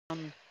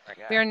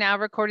We are now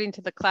recording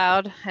to the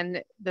cloud,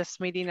 and this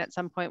meeting at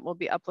some point will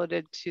be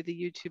uploaded to the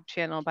YouTube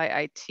channel by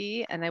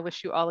IT, and I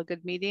wish you all a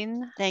good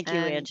meeting. Thank you,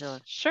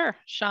 Angela. Sure.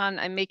 Sean,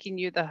 I'm making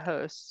you the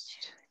host.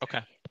 Okay.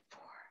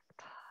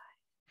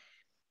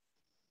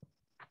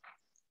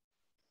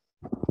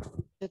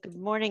 Good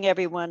morning,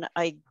 everyone.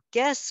 I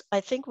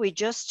think we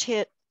just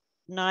hit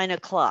 9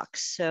 o'clock.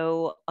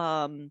 So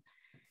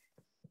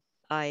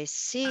I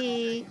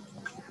see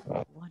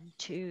 1,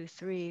 2,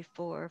 3,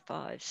 4,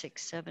 5,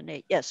 6, 7,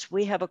 8. Yes,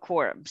 we have a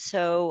quorum.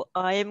 So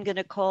I am going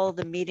to call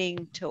the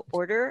meeting to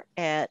order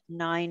at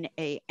 9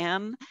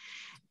 a.m.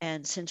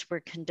 And since we're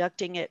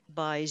conducting it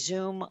by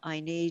Zoom, I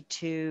need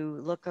to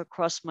look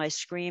across my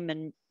screen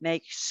and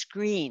make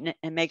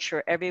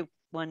sure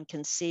everyone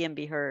can see and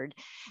be heard.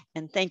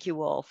 And thank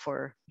you all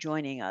for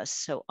joining us.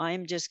 So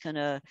I'm just going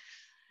to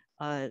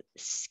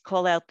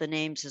call out the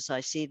names as I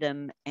see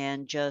them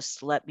and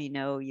just let me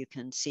know you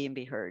can see and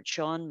be heard.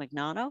 Sean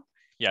Magnano?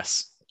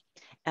 Yes.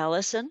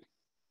 Allison?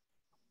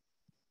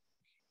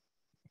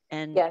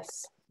 And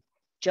yes.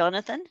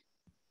 Jonathan?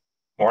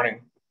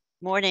 Morning.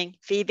 Morning.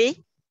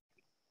 Phoebe?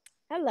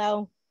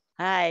 Hello.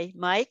 Hi.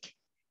 Mike?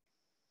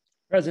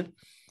 Present.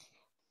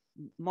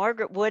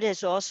 Margaret Wood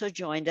has also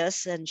joined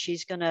us, and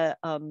she's going to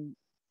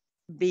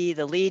be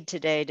the lead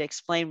today to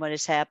explain what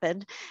has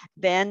happened.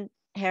 Ben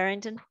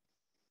Harrington?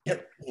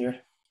 Yep,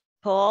 here.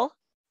 Paul?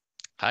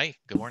 Hi,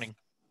 good morning.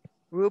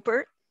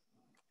 Rupert?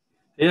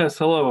 Yes,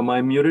 hello. Am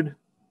I muted?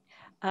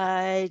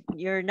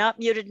 You're not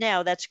muted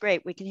now. That's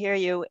great. We can hear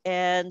you.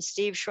 And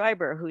Steve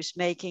Schreiber, who's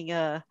making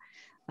a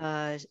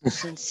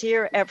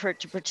sincere effort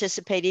to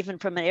participate even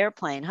from an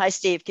airplane. Hi,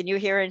 Steve. Can you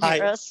hear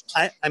us?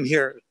 I'm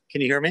here. Can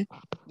you hear me?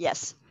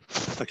 Yes.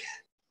 Okay.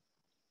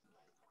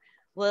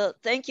 Well,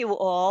 thank you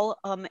all.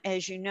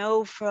 As you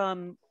know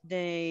from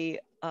the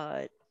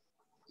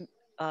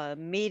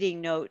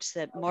meeting notes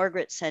that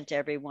Margaret sent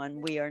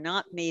everyone, we are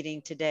not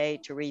meeting today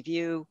to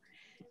review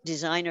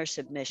designer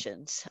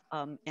submissions,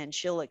 and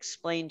she'll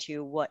explain to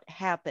you what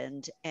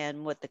happened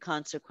and what the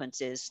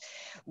consequence is.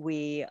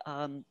 We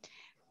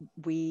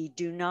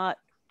do not,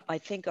 I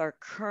think our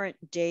current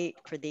date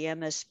for the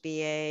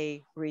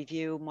MSBA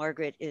review,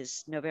 Margaret,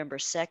 is November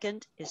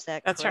 2nd. Is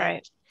that correct? That's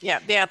right. Yeah,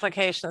 the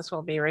applications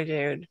will be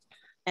reviewed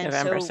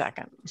November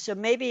 2nd. So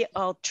maybe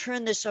I'll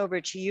turn this over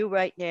to you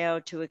right now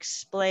to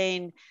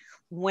explain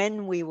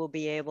when we will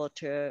be able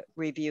to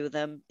review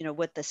them,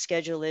 what the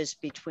schedule is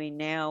between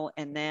now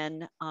and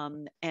then.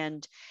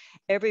 And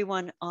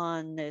everyone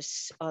on the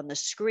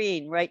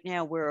screen right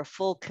now, we're a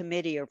full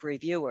committee of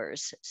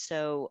reviewers.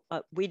 So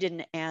we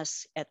didn't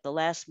ask at the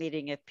last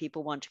meeting if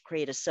people want to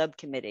create a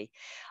subcommittee.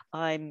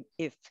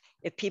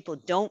 If people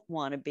don't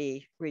want to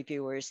be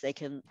reviewers, they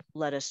can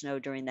let us know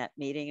during that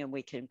meeting and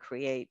we can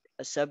create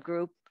a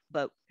subgroup.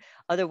 But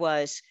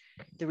otherwise,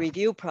 the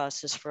review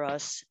process for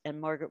us,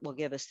 and Margaret will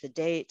give us the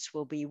dates,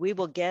 will be we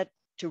will get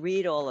to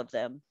read all of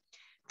them.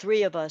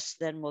 3 of us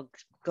then will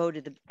go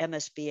to the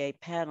MSBA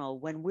panel.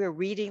 When we're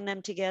reading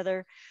them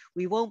together,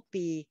 we won't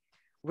be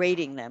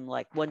rating them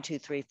like 1, 2,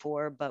 3,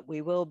 4, but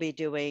we will be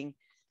doing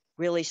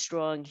really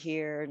strong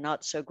here,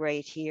 not so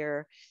great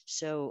here.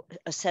 So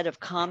a set of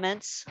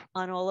comments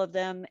on all of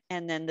them.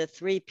 And then the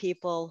 3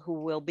 people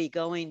who will be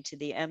going to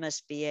the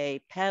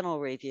MSBA panel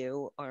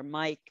review are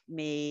Mike,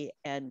 me,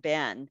 and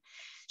Ben.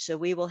 So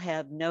we will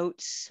have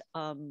notes,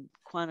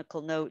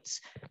 chronicle notes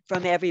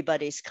from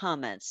everybody's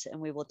comments, and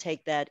we will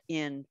take that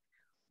in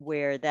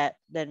where that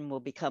then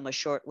will become a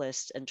short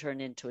list and turn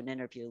into an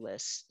interview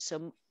list.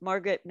 So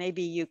Margaret,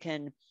 maybe you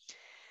can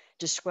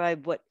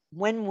describe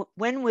when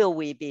will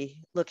we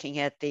be looking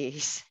at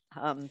these?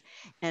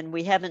 And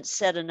we haven't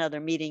set another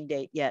meeting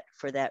date yet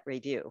for that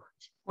review.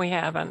 We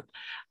haven't.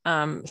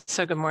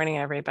 So good morning,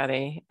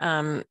 everybody.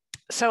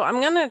 So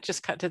I'm going to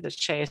just cut to the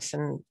chase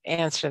and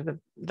answer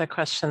the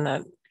question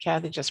that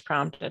Kathy just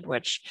prompted,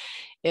 which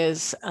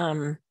is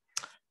on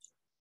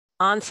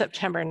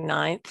September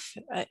 9th.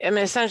 I mean,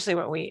 essentially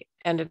what we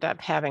ended up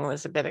having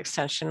was a bid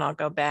extension. I'll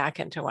go back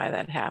into why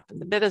that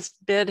happened. The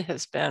bid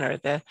has been, or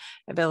the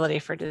ability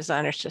for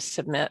designers to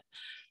submit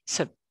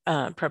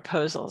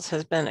proposals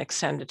has been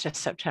extended to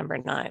September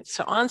 9th.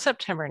 So on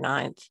September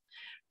 9th,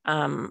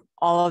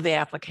 all of the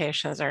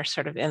applications are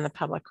sort of in the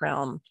public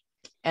realm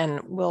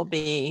and will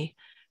be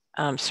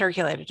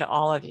circulated to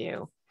all of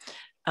you.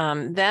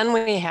 Then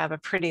we have a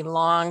pretty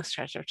long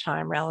stretch of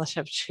time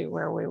relative to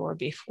where we were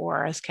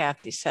before, as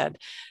Kathy said,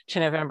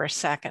 to November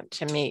 2nd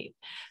to meet.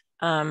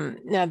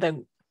 Now,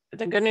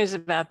 the good news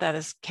about that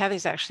is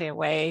Kathy's actually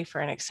away for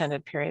an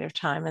extended period of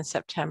time in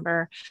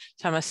September.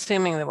 So I'm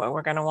assuming that what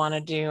we're going to want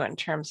to do in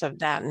terms of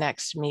that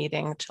next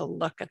meeting to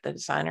look at the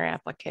designer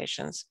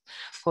applications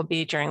will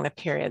be during the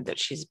period that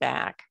she's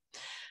back.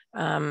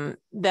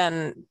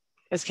 Then,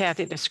 as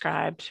Kathy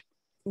described,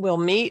 we'll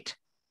meet,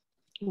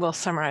 we'll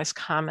summarize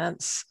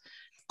comments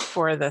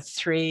for the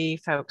 3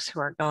 folks who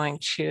are going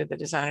to the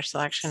designer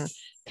selection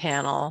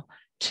panel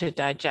to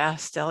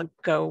digest. They'll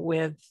go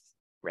with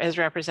as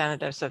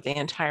representatives of the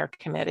entire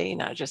committee,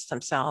 not just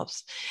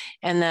themselves.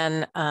 And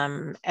then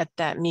at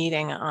that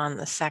meeting on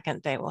the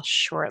 2nd, they will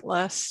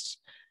shortlist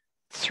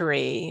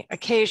 3.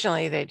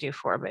 Occasionally they do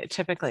 4, but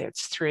typically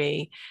it's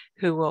 3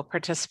 who will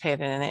participate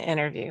in an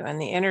interview.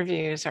 And the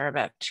interviews are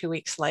about 2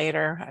 weeks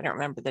later. I don't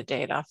remember the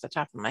date off the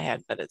top of my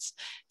head, but it's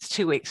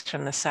 2 weeks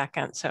from the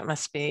 2nd. So it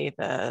must be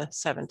the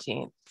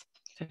 17th.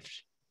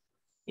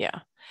 Yeah.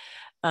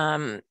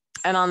 And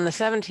on the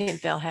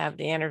 17th, they'll have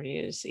the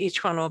interviews.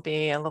 Each one will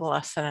be a little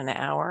less than an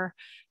hour.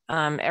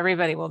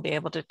 Everybody will be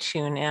able to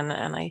tune in,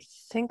 and I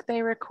think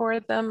they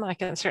record them. I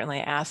can certainly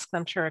ask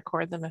them to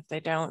record them if they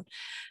don't.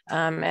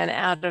 And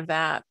out of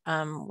that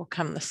will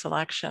come the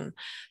selection.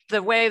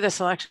 The way the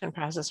selection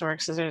process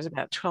works is there's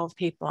about 12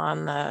 people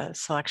on the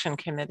selection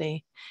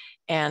committee,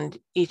 and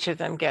each of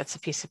them gets a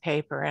piece of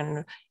paper.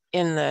 And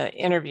in the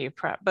interview,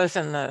 both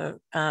in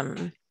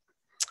the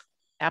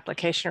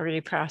application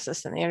review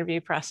process and the interview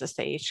process,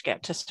 they each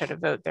get to sort of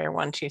vote their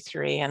 1, 2,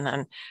 3, and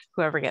then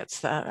whoever gets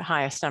the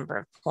highest number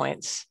of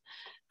points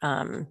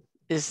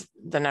is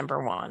the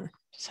number 1.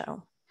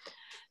 So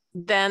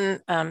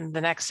then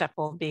the next step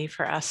will be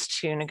for us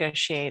to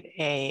negotiate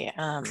a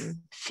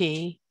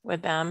fee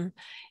with them.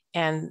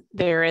 And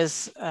there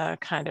is a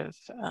kind of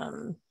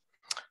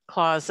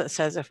clause that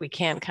says if we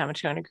can't come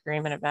to an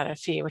agreement about a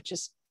fee, which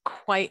is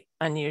quite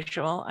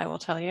unusual, I will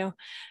tell you,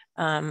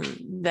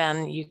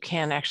 then you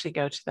can actually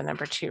go to the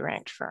number 2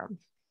 ranked firm.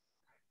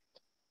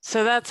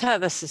 So that's how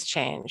this has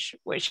changed,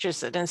 which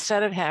is that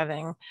instead of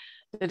having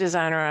the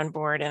designer on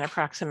board in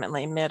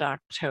approximately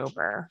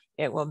mid-October,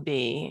 it will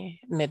be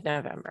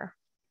mid-November.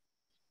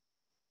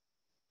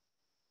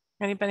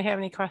 Anybody have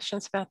any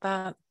questions about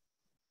that?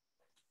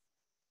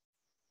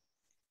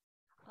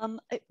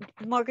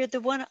 Margaret,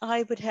 the one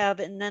I would have,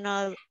 and then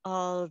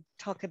I'll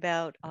talk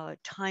about a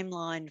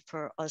timeline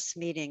for us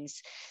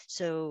meetings.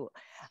 So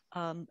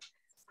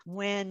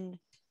when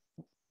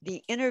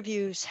the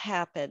interviews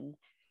happen,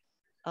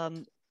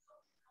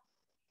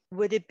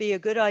 would it be a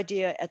good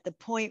idea at the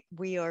point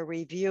we are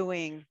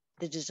reviewing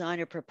the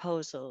designer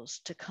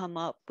proposals to come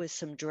up with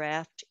some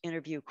draft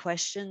interview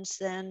questions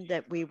then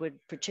that we would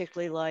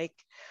particularly like?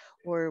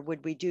 Or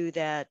would we do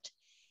that?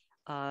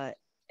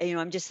 You know,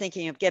 I'm just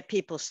thinking of get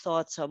people's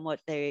thoughts on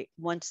what they,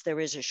 once there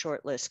is a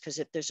short list, because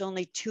if there's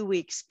only 2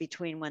 weeks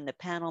between when the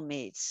panel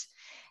meets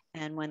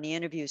and when the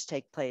interviews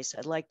take place,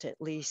 I'd like to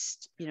at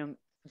least, you know,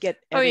 get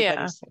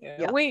everybody's. Oh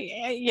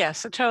yeah,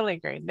 yes, I totally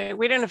agree.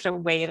 We don't have to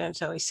wait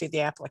until we see the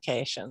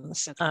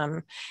applications. Okay.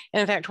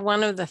 In fact,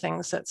 one of the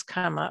things that's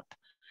come up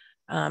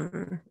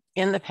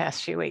in the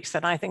past few weeks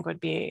that I think would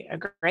be a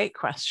great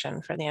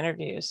question for the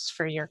interviews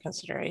for your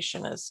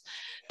consideration is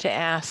to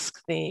ask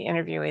the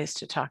interviewees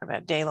to talk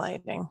about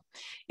daylighting.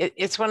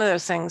 It's one of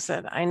those things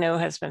that I know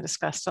has been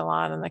discussed a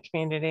lot in the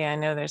community. I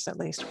know there's at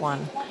least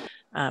one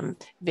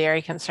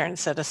very concerned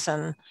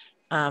citizen,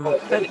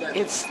 but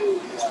it's,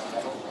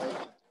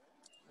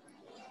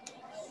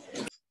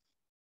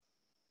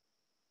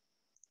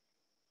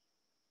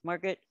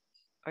 Margaret,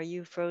 are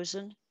you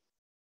frozen?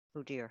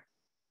 Oh dear.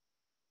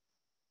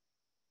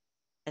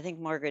 I think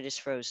Margaret is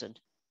frozen.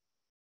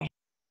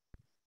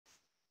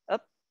 Oh,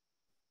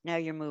 now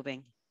you're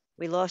moving.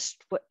 We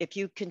lost, if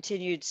you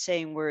continued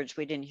saying words,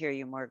 we didn't hear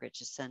you, Margaret,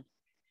 just then.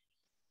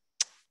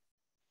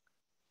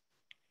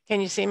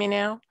 Can you see me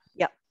now?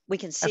 Yeah, we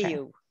can see Okay.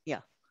 you. Yeah.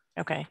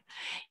 Okay.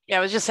 Yeah,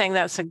 I was just saying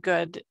that's a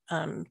good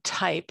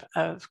type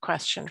of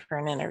question for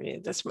an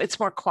interview. It's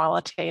more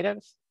qualitative.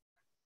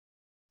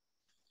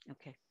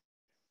 Okay.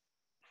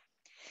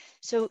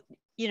 So,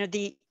 you know,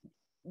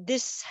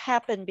 this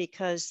happened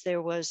because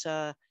there was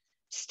a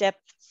step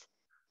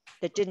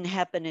that didn't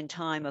happen in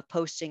time of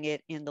posting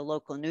it in the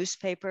local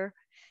newspaper.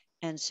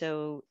 And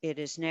so it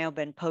has now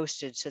been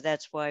posted. So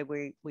that's why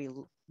we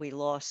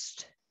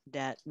lost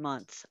that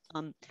month.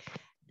 But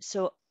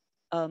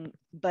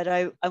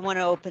I want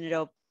to open it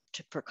up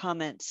for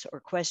comments or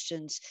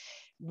questions.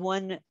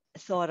 One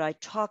thought, I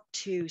talked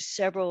to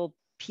several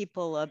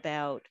people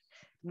about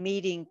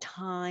meeting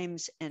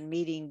times and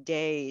meeting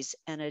days,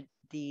 and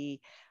the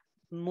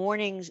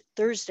mornings,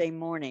 Thursday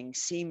morning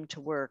seemed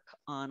to work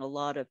on a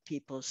lot of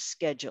people's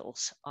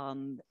schedules,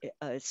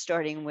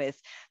 starting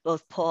with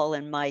both Paul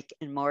and Mike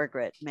and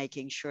Margaret,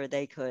 making sure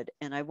they could.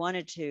 And I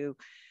wanted to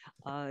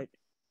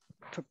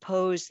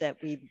propose that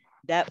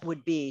that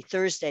would be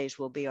Thursdays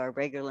will be our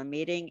regular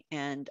meeting,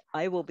 and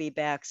I will be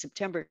back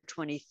September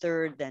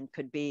 23rd, then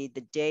could be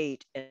the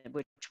date,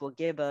 which will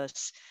give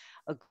us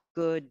a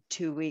good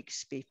 2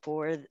 weeks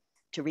before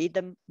to read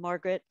them,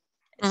 Margaret.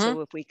 Mm-hmm.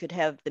 So if we could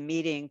have the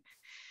meeting,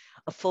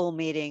 a full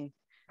meeting,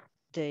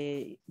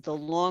 the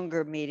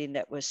longer meeting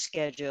that was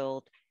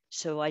scheduled.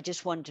 So I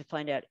just wanted to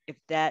find out if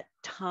that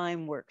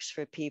time works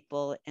for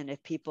people and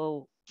if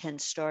people can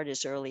start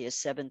as early as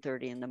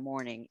 7:30 in the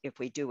morning if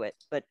we do it,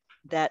 but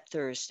that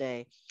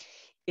Thursday.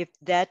 If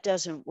that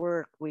doesn't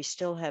work, we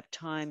still have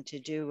time to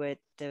do it.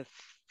 The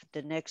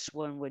next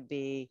one would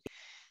be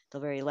the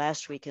very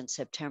last week in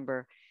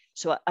September.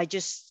 So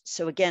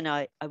again,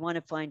 I want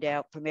to find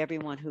out from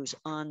everyone who's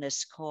on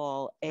this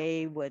call,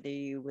 whether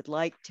you would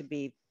like to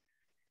be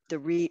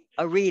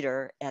a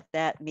reader at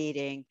that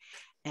meeting,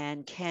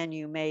 and can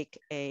you make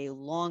a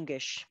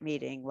longish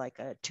meeting, like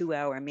a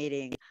 2-hour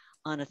meeting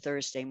on a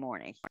Thursday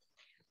morning.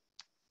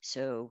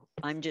 So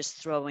I'm just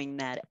throwing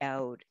that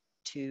out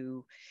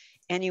to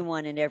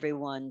anyone and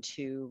everyone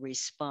to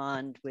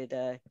respond with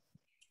a,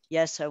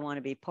 yes, I want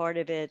to be part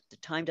of it. The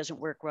time doesn't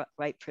work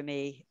right for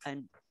me.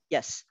 And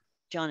yes,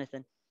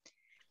 Jonathan.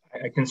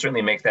 I can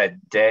certainly make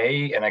that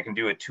day, and I can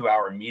do a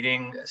 2-hour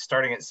meeting.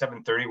 Starting at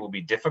 7:30 will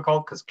be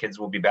difficult because kids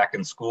will be back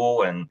in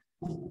school, and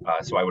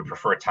so I would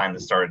prefer a time to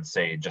start,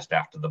 say, just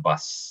after the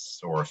bus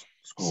or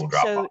school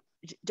drop off.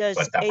 Does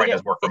but that probably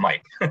does work for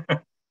Mike.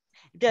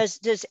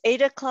 does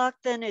 8 o'clock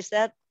then? Is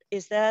that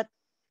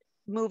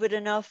move it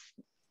enough,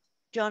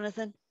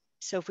 Jonathan?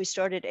 So if we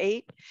start at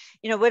 8,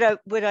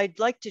 what I'd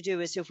like to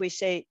do is if we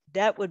say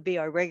that would be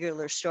our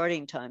regular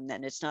starting time,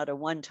 then it's not a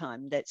one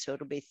time, so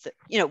it'll be,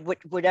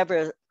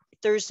 whatever,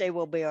 Thursday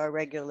will be our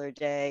regular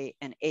day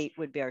and 8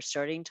 would be our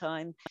starting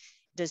time.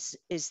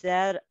 Is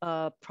that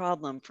a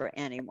problem for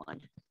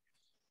anyone?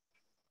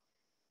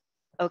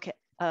 Okay,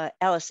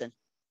 Allison,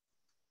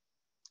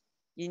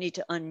 you need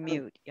to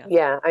unmute.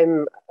 Yeah,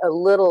 I'm a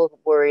little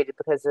worried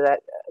because of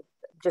that,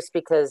 just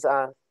because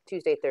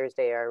Tuesday,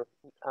 Thursday are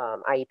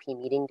IEP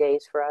meeting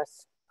days for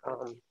us.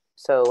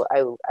 So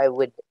I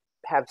would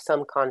have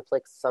some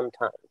conflicts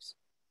sometimes.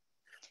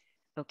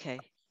 Okay.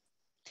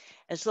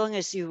 As long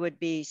as you would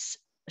be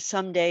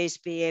some days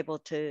be able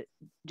to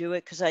do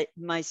it, because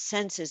my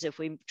sense is if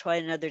we try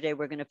another day,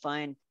 we're going to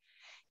find,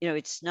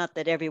 it's not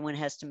that everyone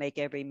has to make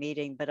every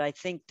meeting, but I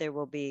think there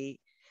will be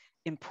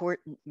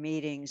important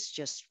meetings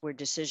just where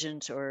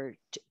decisions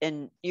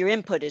and your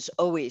input is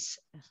always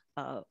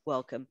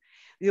welcome.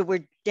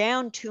 We're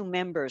down 2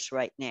 members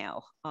right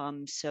now.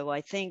 So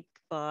I think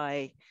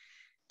by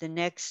the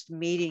next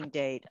meeting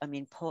date, I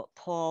mean,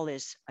 Paul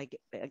is, I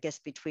guess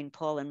between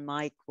Paul and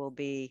Mike will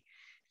be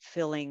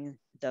filling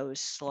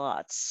those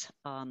slots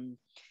and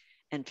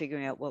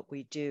figuring out what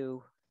we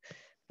do.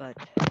 But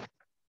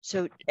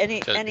so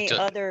any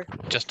other?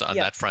 Just on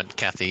that front,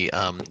 Kathy,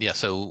 yeah,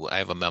 so I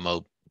have a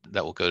memo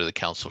that will go to the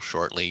council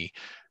shortly.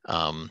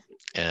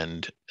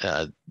 And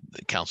the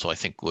council, I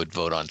think, would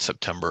vote on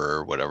September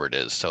or whatever it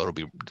is. So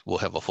we'll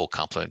have a full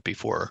complement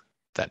before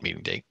that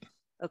meeting date.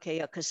 Okay,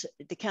 yeah, because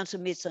the council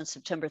meets on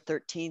September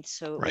 13th,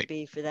 so it Right. would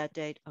be for that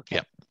date. Okay.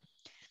 Yep.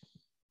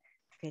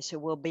 Okay, so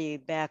we'll be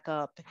back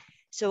up.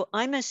 So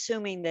I'm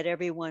assuming that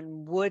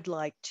everyone would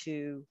like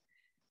to,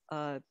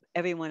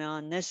 everyone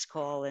on this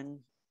call and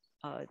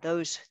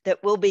those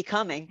that will be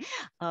coming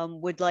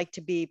would like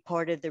to be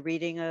part of the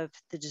reading of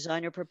the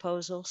designer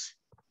proposals.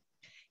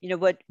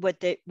 What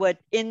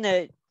in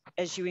the,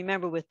 as you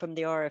remember from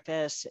the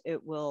RFS,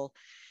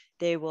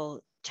 they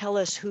will tell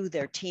us who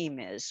their team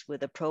is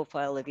with a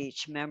profile of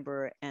each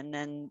member. And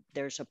then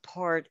there's a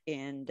part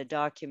in the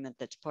document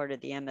that's part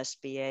of the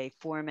MSBA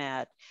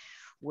format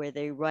where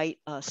they write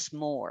us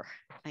more,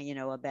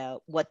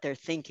 about what they're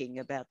thinking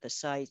about the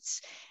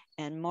sites.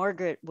 And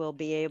Margaret will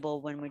be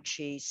able, when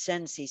she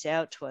sends these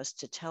out to us,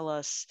 to tell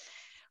us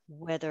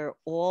whether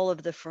all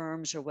of the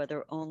firms or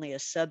whether only a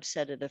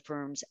subset of the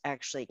firms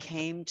actually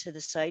came to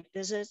the site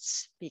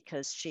visits,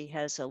 because she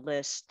has a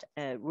list.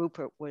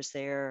 Rupert was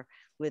there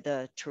with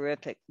a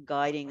terrific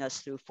guiding us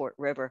through Fort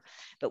River,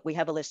 but we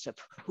have a list of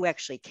who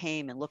actually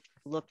came and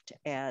looked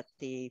at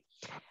the,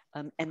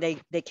 and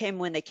they came,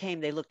 when they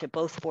came, they looked at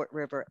both Fort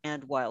River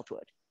and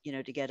Wildwood,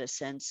 to get a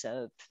sense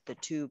of the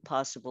 2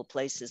 possible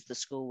places the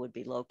school would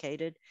be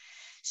located.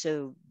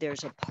 So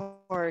there's a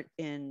part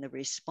in the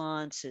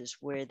responses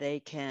where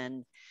they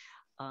can,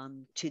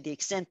 to the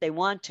extent they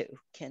want to,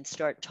 can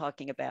start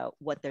talking about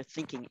what their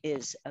thinking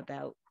is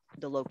about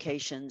the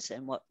locations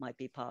and what might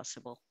be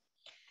possible.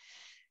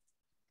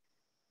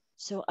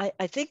 So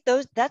I think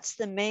that's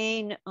the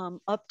main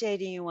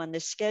updating you on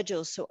the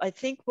schedule. So I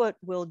think what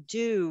we'll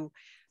do,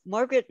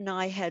 Margaret and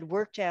I had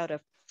worked out a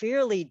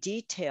fairly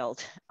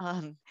detailed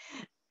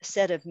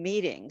set of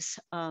meetings,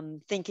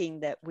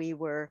 thinking that we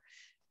were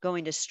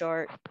going to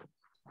start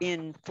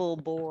in full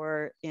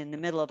bore in the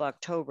middle of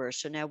October.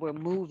 So now we'll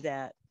move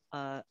that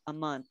a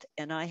month.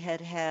 And I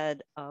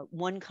had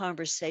one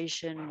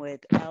conversation with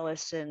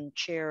Allison,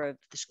 chair of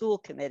the school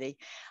committee,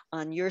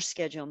 on your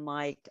schedule,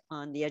 Mike,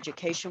 on the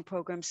education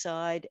program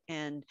side,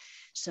 and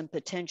some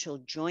potential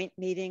joint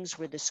meetings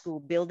where the school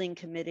building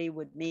committee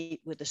would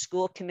meet with the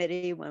school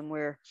committee when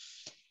we're,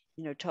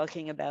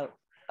 talking about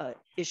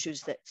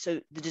issues that, so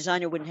the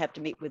designer wouldn't have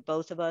to meet with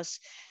both of us.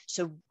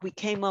 So we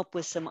came up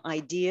with some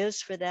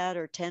ideas for that,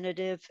 or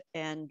tentative.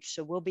 And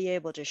so we'll be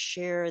able to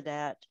share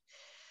that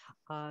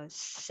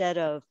set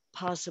of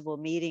possible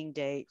meeting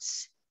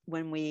dates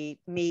when we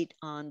meet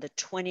on the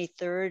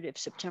 23rd, if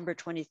September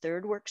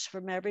 23rd works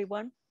for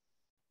everyone.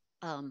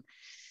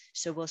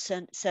 So we'll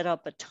set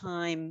up a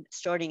time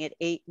starting at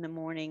 8 in the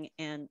morning,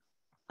 and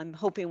I'm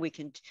hoping we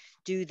can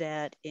do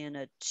that in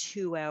a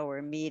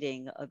 2-hour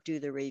meeting of do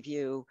the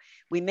review.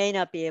 We may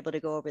not be able to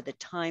go over the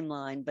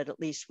timeline, but at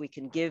least we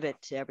can give it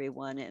to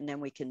everyone, and then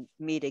we can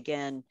meet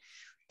again.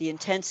 The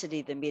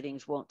intensity of the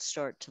meetings won't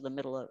start till the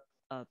middle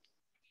of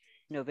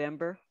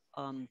November.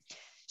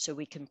 So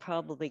we can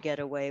probably get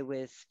away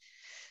with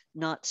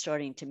not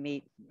starting to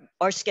meet.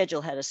 Our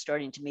schedule had us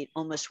starting to meet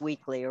almost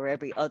weekly or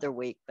every other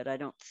week, but I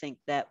don't think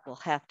that will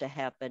have to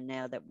happen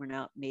now that we're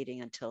not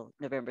meeting until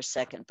November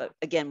 2nd. But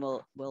again,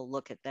 we'll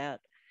look at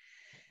that.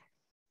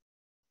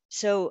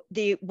 So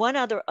the one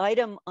other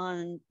item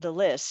on the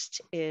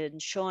list,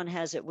 and Sean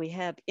has it, we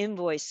have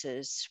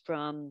invoices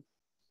from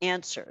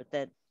Answer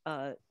that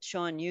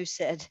Sean, you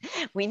said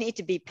we need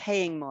to be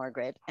paying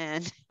Margaret,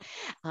 and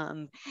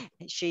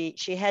she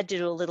had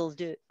to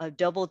do a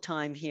double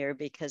time here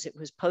because it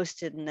was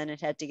posted and then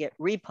it had to get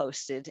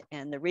reposted,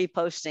 and the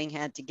reposting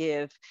had to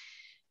give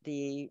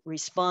the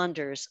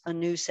responders a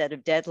new set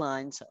of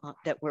deadlines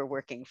that we're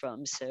working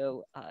from.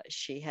 So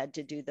she had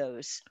to do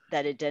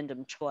that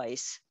addendum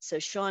twice. So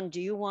Sean,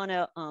 do you want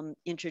to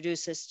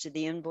introduce us to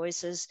the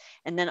invoices?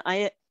 And then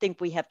I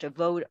think we have to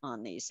vote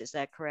on these. Is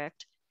that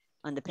correct?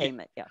 On the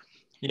payment, yeah.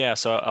 Yeah,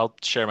 so I'll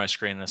share my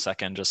screen in a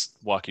second, just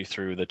walk you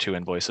through the 2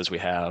 invoices we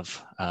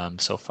have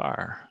so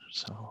far.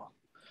 So,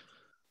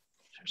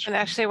 and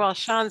actually, while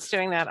Sean's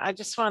doing that, I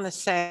just want to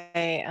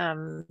say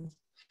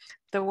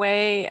the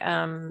way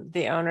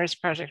the owner's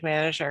project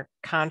manager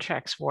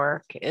contracts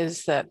work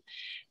is that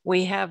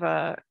we have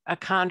a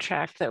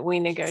contract that we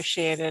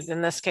negotiated.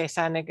 In this case,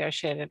 I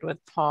negotiated with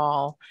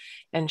Paul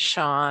and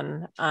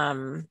Sean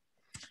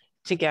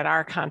to get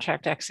our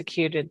contract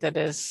executed that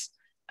is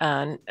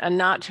a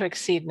not to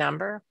exceed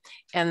number.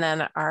 And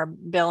then our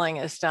billing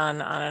is done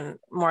on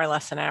more or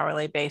less an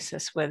hourly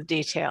basis with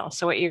detail.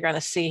 So what you're going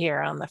to see here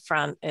on the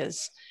front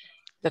is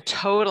the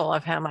total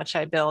of how much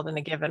I billed in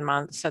a given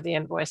month. So the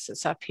invoice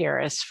that's up here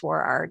is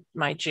for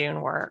my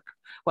June work.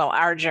 Well,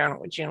 our June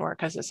work,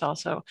 because it's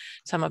also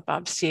some of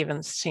Bob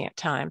Stevens'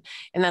 time.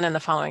 And then in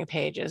the following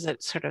pages,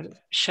 it sort of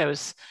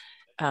shows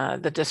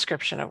the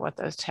description of what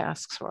those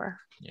tasks were.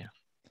 Yeah.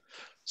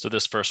 So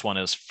this first one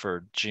is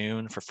for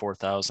June for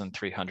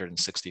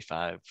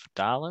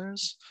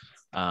 $4,365.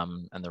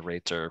 And the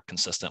rates are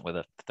consistent with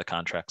the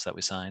contracts that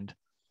we signed.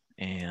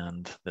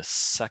 And the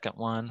second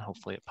one,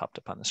 hopefully it popped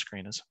up on the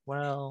screen as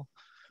well,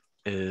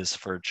 is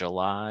for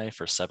July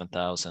for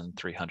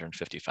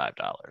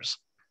 $7,355.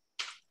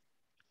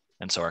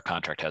 And so our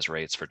contract has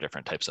rates for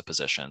different types of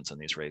positions, and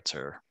these rates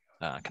are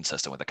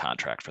consistent with the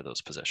contract for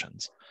those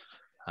positions.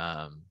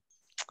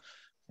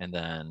 And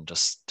then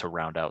just to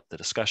round out the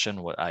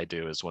discussion, what I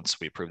do is once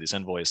we approve these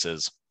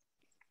invoices,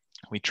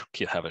 we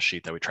have a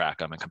sheet that we track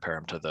them and compare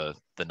them to the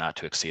not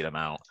to exceed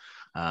amount.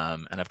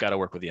 And I've got to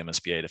work with the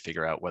MSBA to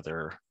figure out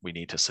whether we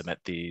need to submit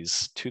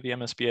these to the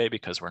MSBA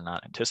because we're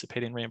not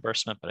anticipating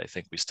reimbursement, but I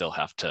think we still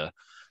have to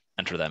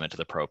enter them into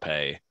the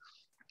ProPay.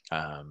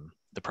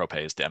 The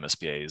ProPay is the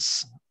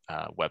MSBA's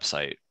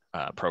website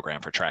program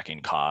for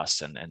tracking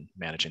costs and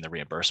managing the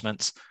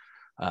reimbursements.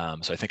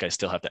 So I think I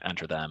still have to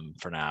enter them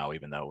for now,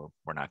 even though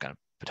we're not going to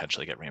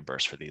potentially get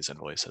reimbursed for these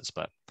invoices.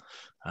 But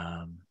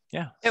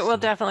yeah. It will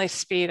definitely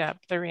speed up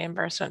the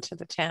reimbursement to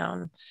the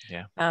town.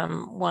 Yeah.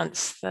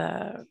 Once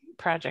the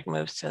project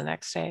moves to the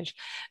next stage.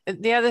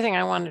 The other thing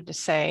I wanted to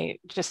say,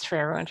 just for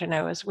everyone to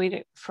know, is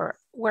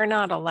we're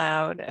not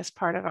allowed as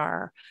part of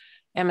our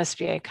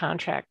MSBA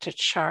contract to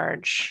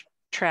charge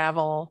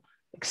travel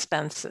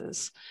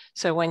expenses.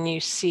 So when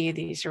you see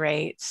these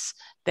rates,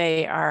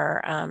 they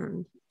are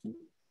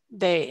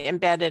they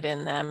embedded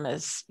in them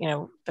as,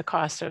 the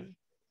cost of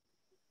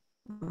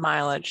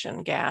mileage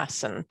and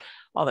gas and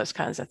all those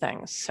kinds of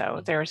things.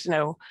 So there's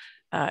no,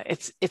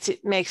 it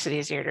makes it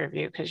easier to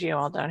review because you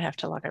all don't have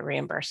to look at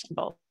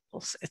reimbursables.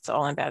 It's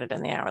all embedded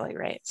in the hourly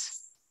rates.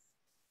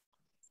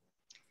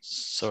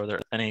 So are there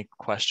any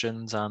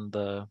questions on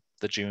the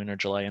June or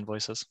July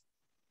invoices?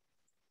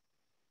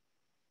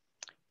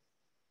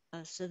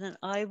 So then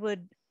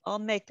I'll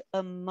make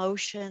a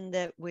motion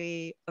that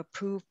we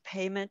approve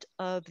payment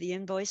of the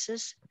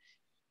invoices.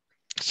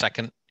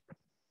 Second.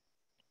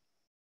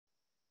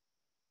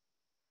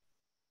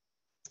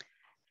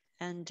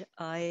 And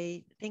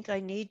I think I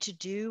need to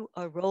do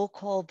a roll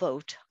call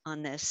vote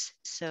on this.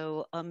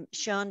 So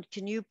Sean,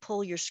 can you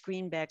pull your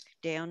screen back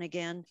down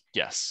again?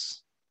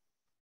 Yes.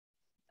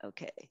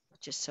 Okay,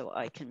 just so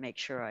I can make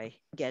sure I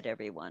get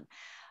everyone.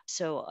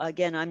 So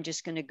again, I'm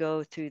just going to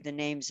go through the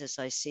names as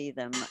I see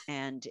them.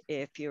 And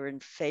if you're in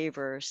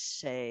favor,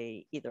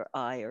 say either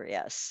aye or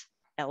yes.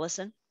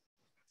 Allison?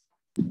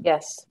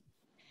 Yes.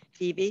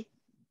 Phoebe?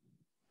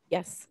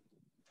 Yes.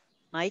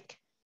 Mike?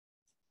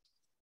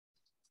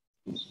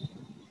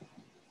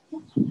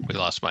 We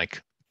lost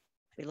Mike.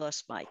 We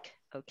lost Mike.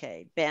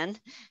 Okay. Ben?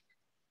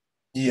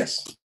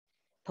 Yes.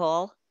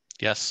 Paul?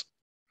 Yes.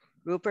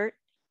 Rupert?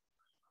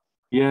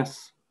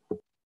 Yes.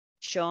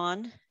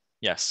 Sean?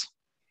 Yes.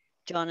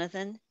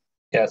 Jonathan?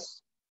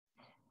 Yes.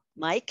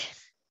 Mike?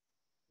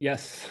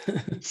 Yes.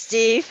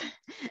 Steve?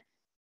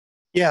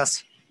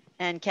 Yes.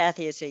 And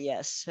Kathy is a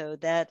yes. So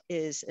that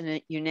is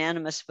a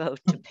unanimous vote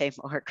to pay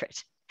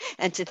Margaret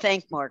and to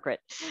thank Margaret.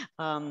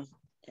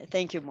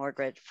 Thank you,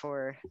 Margaret,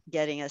 for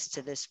getting us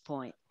to this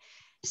point.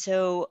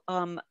 So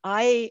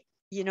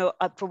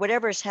for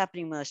whatever is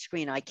happening on the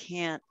screen, I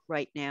can't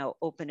right now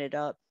open it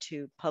up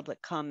to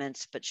public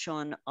comments, but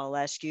Sean, I'll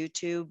ask you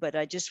to, but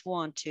I just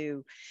want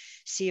to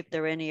see if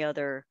there are any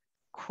other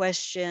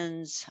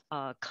questions,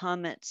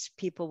 comments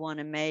people want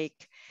to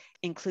make,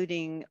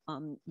 including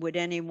would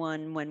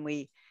anyone, when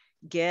we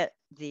get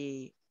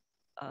the,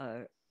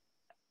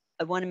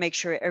 I want to make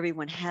sure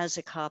everyone has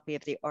a copy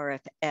of the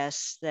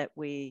RFS that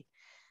we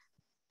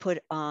put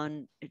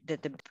on,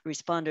 that the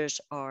responders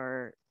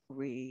are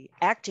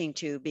reacting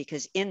to,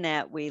 because in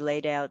that we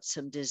laid out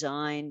some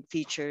design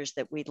features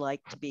that we'd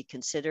like to be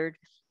considered.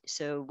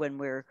 So when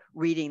we're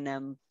reading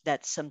them,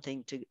 that's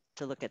something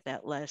to look at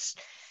that list.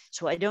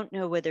 So I don't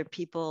know whether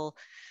people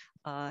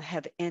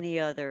have any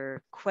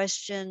other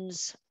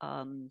questions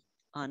on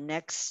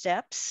next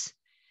steps,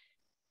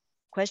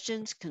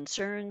 questions,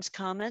 concerns,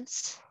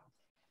 comments,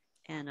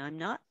 and I'm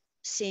not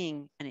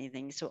seeing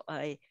anything. So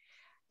I'm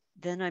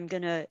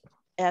going to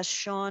ask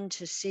Sean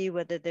to see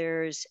whether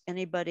there's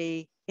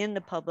anybody in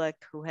the public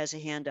who has a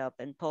hand up,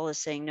 and Paul is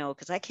saying no,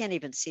 because I can't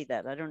even see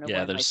that. I don't know.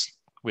 Yeah,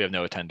 we have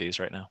no attendees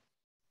right now.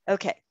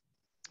 Okay.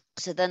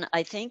 So then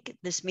I think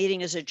this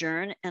meeting is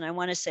adjourned, and I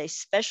want to say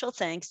special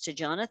thanks to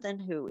Jonathan,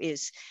 who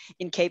is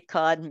in Cape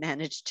Cod and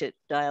managed to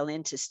dial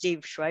in, to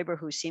Steve Schreiber,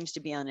 who seems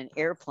to be on an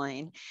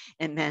airplane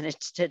and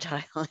managed to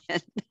dial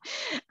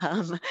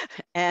in,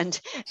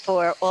 and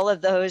for all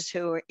of those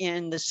who are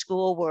in the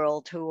school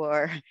world who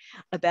are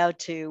about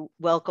to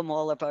welcome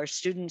all of our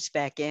students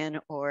back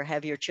in or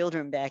have your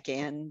children back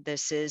in.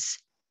 This is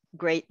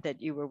great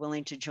that you were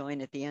willing to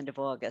join at the end of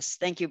August.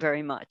 Thank you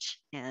very much.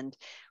 And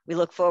we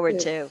look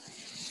forward to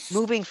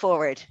moving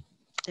forward.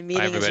 The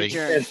meeting is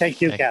adjourned.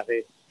 Thank you,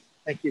 Kathy.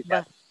 Thank you,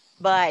 Kathy.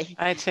 Bye.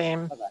 Bye,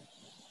 team.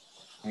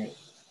 Bye-bye.